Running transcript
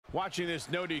Watching this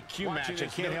no DQ match, I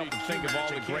can't help but think of all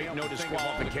the great no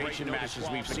disqualification matches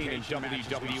we've seen in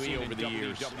WWE over the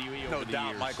years. No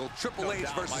doubt, Michael. Triple H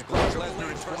versus Brock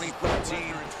Lesnar in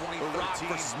 2013. The Rock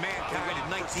versus Mankind in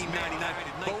 1999.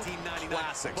 Both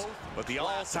classics. But the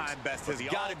all-time best has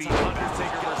got to be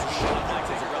Undertaker versus Shawn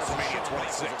Michaels at WrestleMania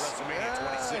 26.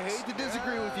 I hate to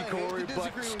disagree with you, Corey,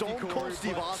 but Stone Cold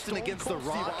Steve Austin against The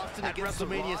Rock at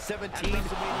WrestleMania 17 was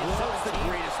the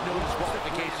greatest no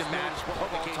disqualification match of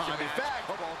all time. In fact,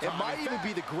 it might even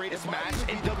be the greatest match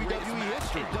in WWE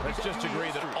history. Let's just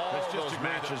agree that all of those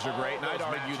matches are great, and I'd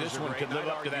argue this one could live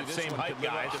up to that same hype,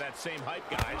 guys.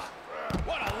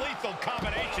 What a lethal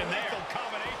combination there.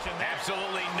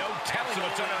 Absolutely no telling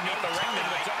what's underneath the ring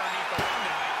tonight.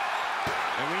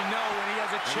 And we know when he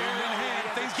has a chair in hand,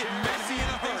 things get messy in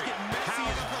a hurry.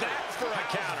 How's that for a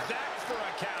counter?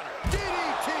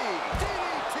 DDT!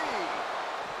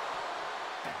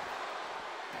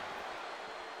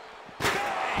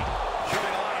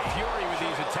 Showing a lot of fury with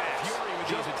these attacks.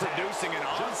 Just producing an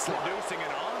onslaught.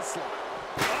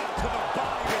 Up to the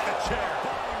body with the chair.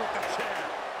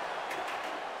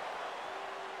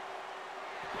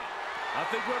 I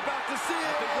think we're about to see it.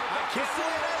 I can't see it.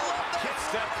 I love that. Kick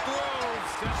step through.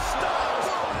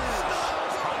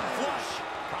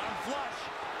 Prime flush.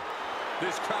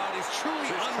 This crowd is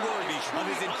truly unworthy of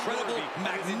his incredible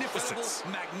magnificence.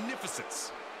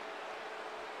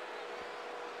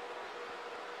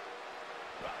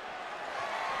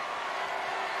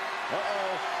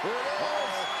 Uh-oh. Here it is.